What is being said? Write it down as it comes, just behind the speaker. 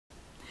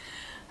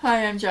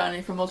Hi, I'm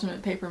Johnny from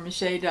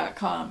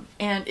UltimatePapier-mâché.com,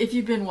 and if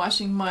you've been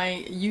watching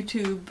my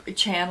YouTube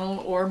channel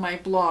or my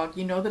blog,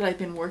 you know that I've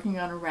been working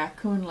on a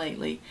raccoon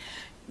lately.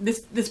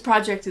 This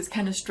project is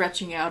kind of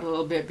stretching out a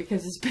little bit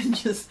because it's been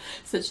just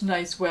such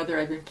nice weather.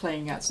 I've been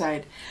playing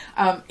outside.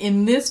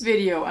 In this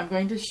video, I'm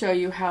going to show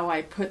you how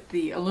I put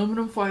the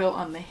aluminum foil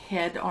on the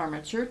head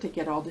armature to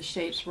get all the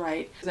shapes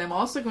right. I'm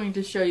also going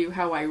to show you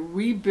how I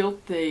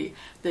rebuilt the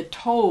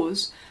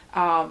toes.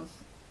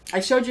 I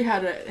showed you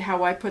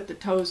how I put the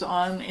toes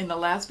on in the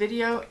last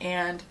video,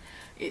 and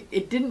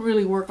it didn't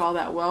really work all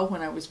that well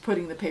when I was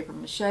putting the paper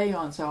mache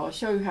on, so I'll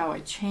show you how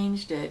I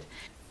changed it.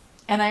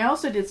 And I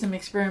also did some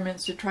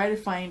experiments to try to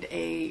find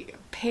a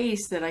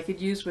paste that I could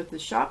use with the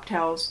shop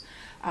towels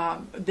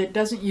that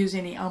doesn't use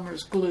any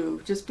Elmer's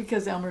glue, just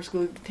because Elmer's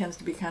glue tends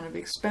to be kind of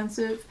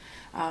expensive.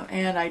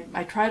 And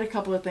I tried a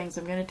couple of things.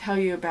 I'm going to tell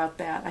you about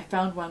that. I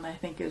found one that I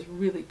think is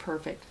really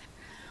perfect.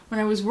 When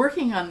I was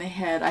working on the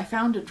head, I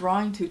found a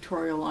drawing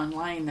tutorial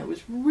online that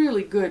was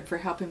really good for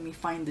helping me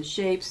find the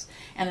shapes,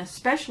 and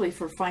especially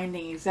for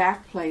finding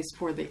exact place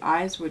where the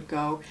eyes would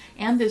go,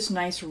 and this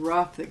nice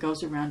ruff that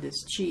goes around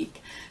his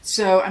cheek.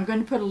 So I'm going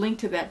to put a link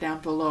to that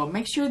down below.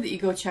 Make sure that you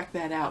go check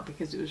that out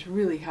because it was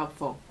really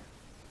helpful.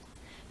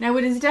 Now,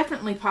 it is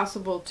definitely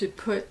possible to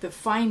put the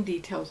fine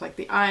details like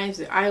the eyes,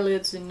 the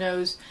eyelids, and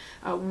nose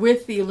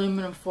with the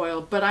aluminum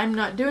foil, but I'm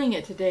not doing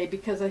it today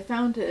because I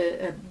found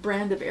a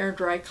brand of air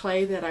dry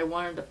clay that I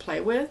wanted to play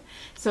with,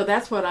 so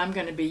that's what I'm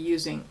going to be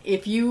using.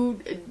 If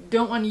you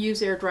don't want to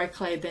use air dry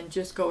clay, then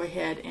just go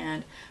ahead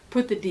and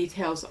put the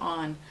details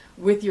on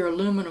with your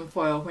aluminum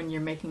foil when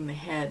you're making the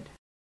head.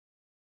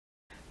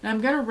 Now, I'm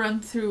going to run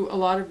through a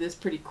lot of this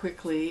pretty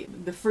quickly.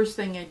 The first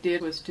thing I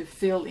did was to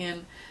fill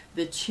in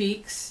the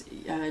cheeks,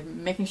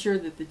 making sure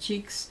that the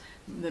cheeks,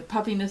 the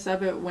puffiness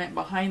of it went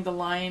behind the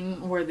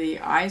line where the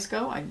eyes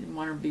go. I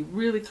want to be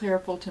really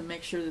careful to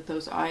make sure that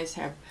those eyes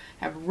have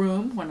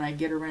room when I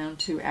get around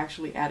to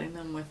actually adding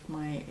them with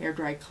my air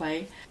dry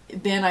clay.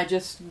 Then I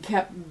just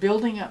kept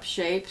building up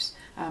shapes.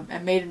 I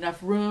made enough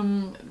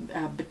room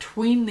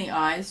between the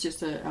eyes,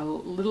 just a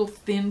little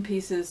thin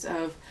pieces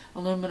of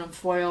aluminum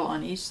foil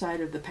on each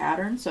side of the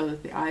pattern so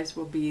that the eyes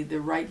will be the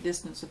right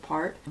distance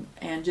apart,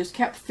 and just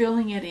kept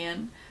filling it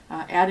in,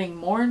 adding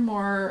more and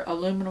more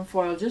aluminum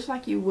foil just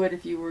like you would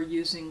if you were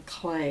using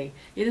clay.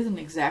 It isn't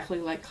exactly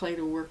like clay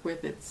to work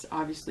with. It's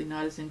obviously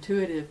not as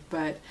intuitive,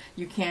 but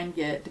you can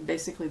get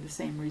basically the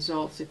same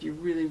results if you're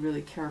really,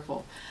 really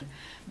careful.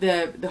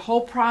 The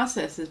whole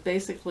process is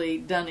basically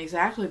done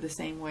exactly the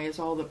same way as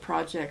all the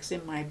projects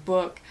in my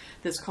book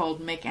that's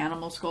called Make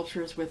Animal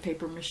Sculptures with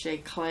Paper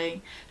Mache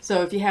Clay.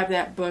 So if you have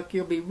that book,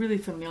 you'll be really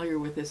familiar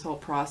with this whole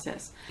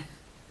process.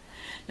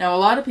 Now, a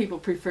lot of people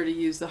prefer to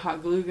use the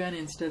hot glue gun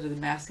instead of the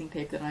masking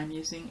tape that I'm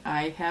using.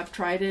 I have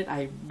tried it.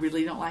 I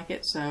really don't like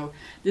it, so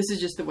this is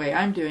just the way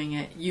I'm doing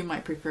it. You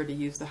might prefer to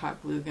use the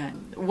hot glue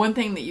gun. One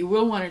thing that you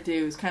will want to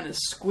do is kind of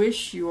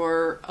squish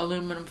your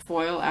aluminum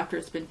foil after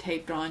it's been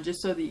taped on,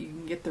 just so that you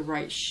can get the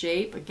right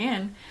shape.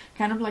 Again,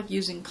 kind of like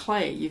using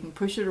clay. You can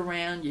push it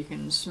around, you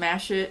can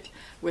smash it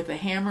with a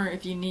hammer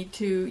if you need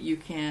to, you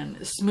can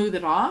smooth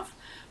it off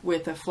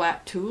with a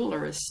flat tool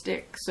or a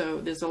stick. So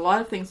there's a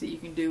lot of things that you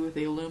can do with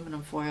the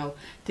aluminum foil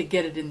to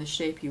get it in the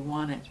shape you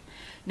want it.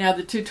 Now,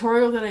 the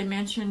tutorial that I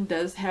mentioned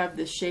does have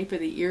the shape of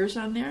the ears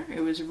on there.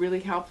 It was really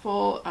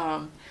helpful.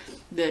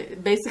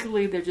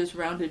 Basically, they're just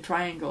rounded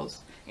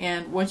triangles.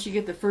 And once you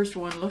get the first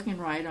one looking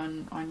right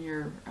on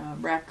your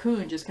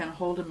raccoon, just kind of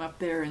hold them up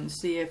there and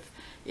see if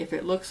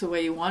it looks the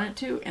way you want it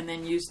to, and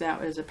then use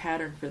that as a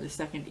pattern for the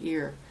second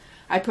ear.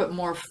 I put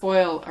more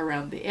foil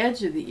around the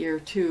edge of the ear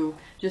too,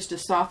 just to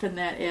soften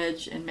that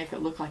edge and make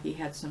it look like he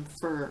had some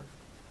fur.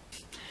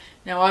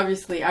 Now,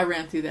 obviously, I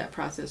ran through that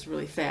process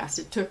really fast.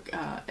 It took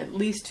at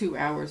least 2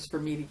 hours for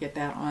me to get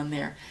that on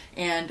there.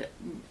 And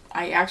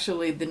I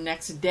actually, the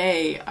next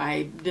day,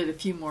 I did a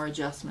few more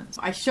adjustments.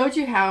 I showed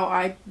you how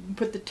I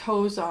put the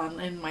toes on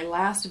in my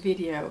last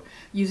video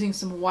using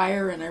some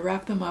wire, and I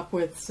wrapped them up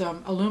with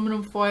some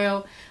aluminum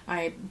foil.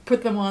 I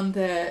put them on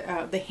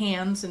the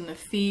hands and the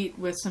feet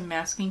with some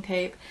masking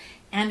tape.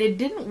 And it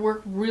didn't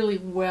work really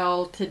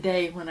well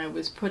today when I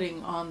was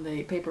putting on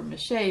the paper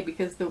mache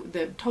because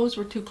the toes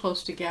were too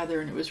close together,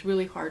 and it was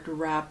really hard to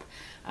wrap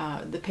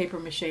the paper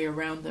mache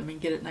around them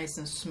and get it nice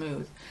and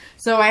smooth.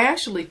 So I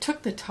actually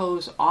took the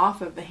toes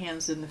off of the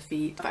hands and the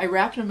feet. I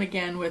wrapped them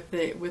again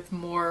with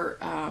more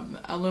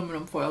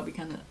aluminum foil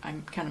because I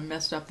kind of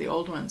messed up the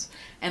old ones.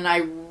 And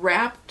I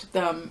wrapped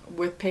them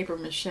with paper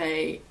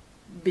mache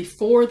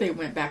before they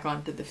went back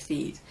onto the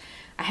feet.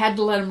 I had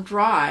to let them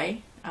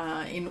dry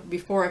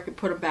before I could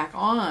put them back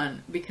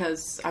on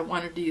because I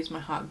wanted to use my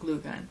hot glue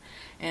gun.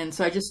 And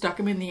so I just stuck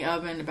them in the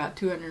oven about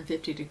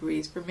 250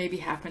 degrees for maybe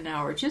half an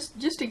hour, just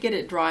to get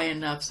it dry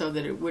enough so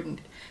that it wouldn't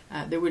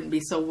they wouldn't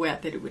be so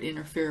wet that it would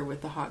interfere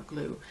with the hot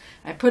glue.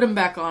 I put them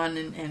back on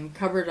and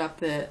covered up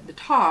the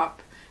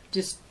top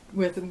just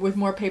with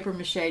more paper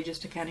mache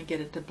just to kind of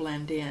get it to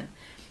blend in.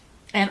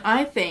 And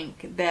I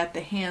think that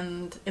the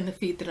hand and the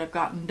feet that I've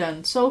gotten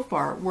done so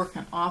far work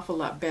an awful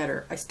lot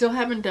better. I still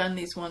haven't done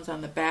these ones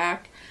on the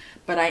back,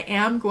 but I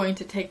am going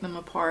to take them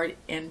apart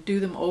and do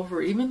them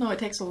over, even though it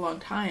takes a long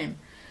time.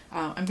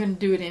 I'm going to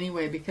do it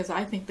anyway because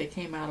I think they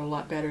came out a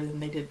lot better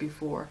than they did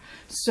before.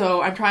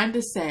 So I'm trying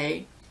to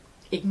say,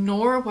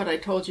 ignore what I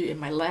told you in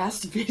my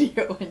last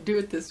video and do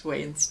it this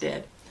way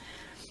instead.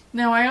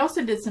 Now, I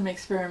also did some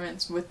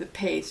experiments with the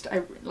paste.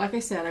 Like I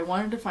said, I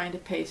wanted to find a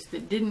paste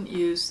that didn't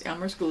use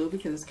Elmer's glue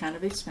because it's kind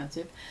of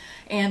expensive.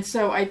 And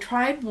so I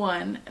tried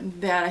one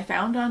that I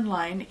found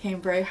online. It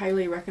came very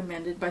highly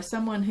recommended by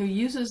someone who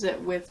uses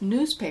it with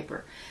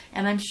newspaper.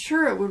 And I'm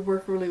sure it would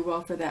work really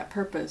well for that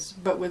purpose.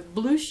 But with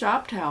blue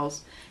shop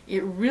towels,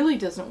 it really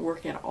doesn't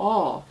work at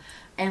all.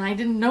 And I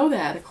didn't know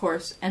that, of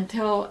course,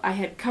 until I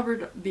had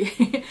covered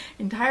the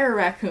entire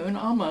raccoon,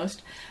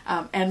 almost,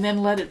 and then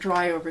let it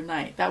dry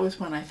overnight. That was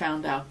when I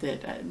found out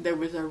that there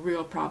was a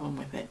real problem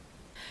with it.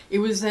 It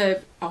was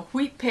a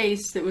wheat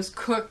paste that was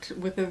cooked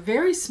with a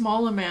very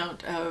small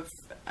amount of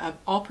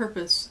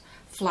all-purpose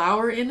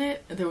flour in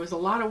it. There was a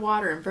lot of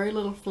water and very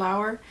little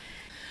flour.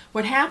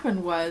 What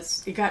happened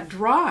was it got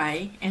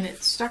dry and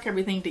it stuck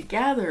everything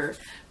together,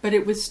 but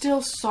it was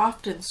still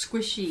soft and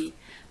squishy,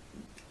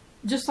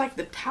 just like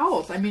the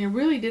towels. I mean, it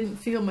really didn't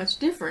feel much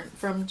different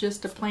from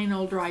just a plain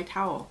old dry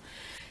towel.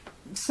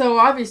 So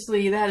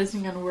obviously that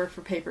isn't going to work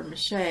for paper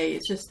mache.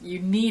 It's just you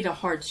need a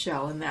hard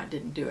shell, and that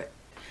didn't do it.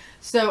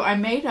 So I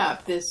made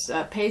up this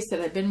paste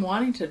that I've been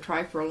wanting to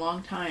try for a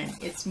long time.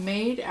 It's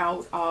made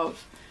out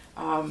of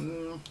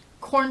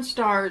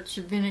cornstarch,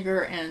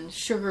 vinegar, and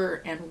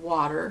sugar and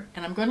water.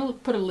 And I'm going to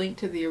put a link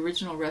to the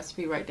original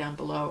recipe right down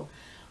below.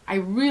 I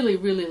really,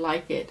 really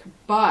like it,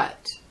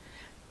 but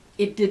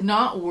it did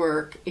not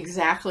work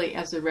exactly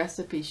as the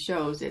recipe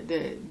shows.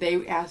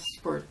 They asked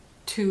for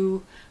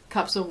 2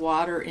 cups of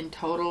water in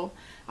total.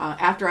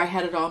 After I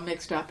had it all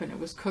mixed up and it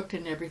was cooked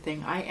and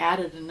everything, I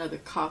added another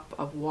cup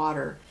of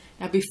water.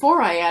 Now,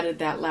 before I added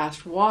that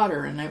last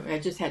water, and I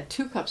just had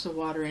 2 cups of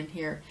water in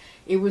here,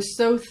 it was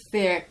so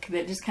thick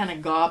that it just kind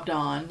of gobbed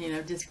on, you know,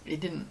 it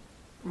didn't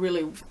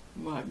really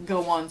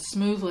go on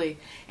smoothly.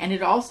 And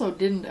it also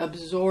didn't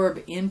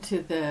absorb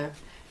into the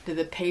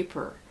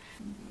paper.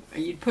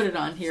 You'd put it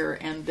on here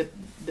and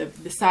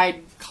the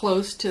side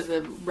close to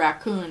the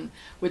raccoon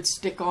would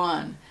stick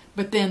on,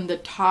 but then the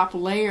top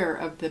layer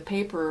of the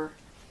paper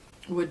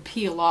would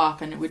peel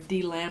off and it would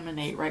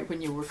delaminate right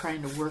when you were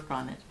trying to work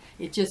on it.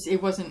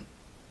 It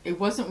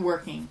wasn't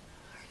working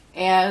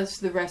as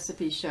the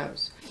recipe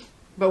shows.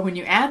 But when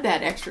you add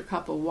that extra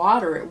cup of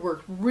water, it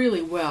worked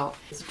really well.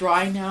 It's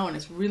dry now and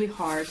it's really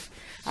hard.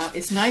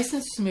 It's nice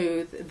and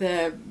smooth.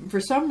 For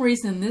some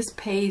reason, this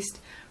paste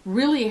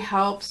really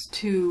helps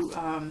to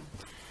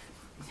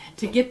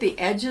get the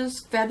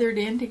edges feathered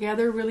in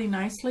together really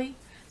nicely.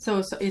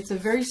 So it's a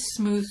very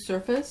smooth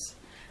surface.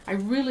 I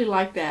really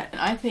like that,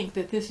 and I think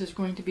that this is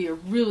going to be a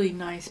really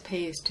nice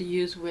paste to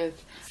use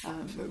with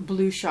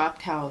blue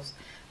shop towels.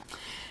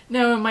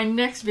 Now, in my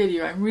next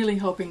video, I'm really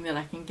hoping that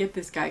I can get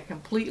this guy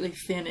completely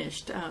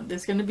finished.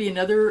 There's going to be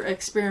another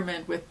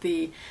experiment with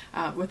the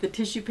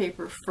tissue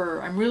paper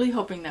fur. I'm really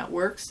hoping that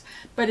works,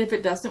 but if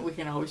it doesn't, we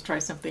can always try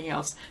something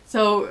else.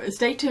 So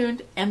stay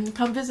tuned and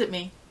come visit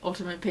me,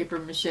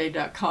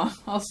 ultimatepapermache.com.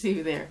 I'll see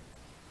you there.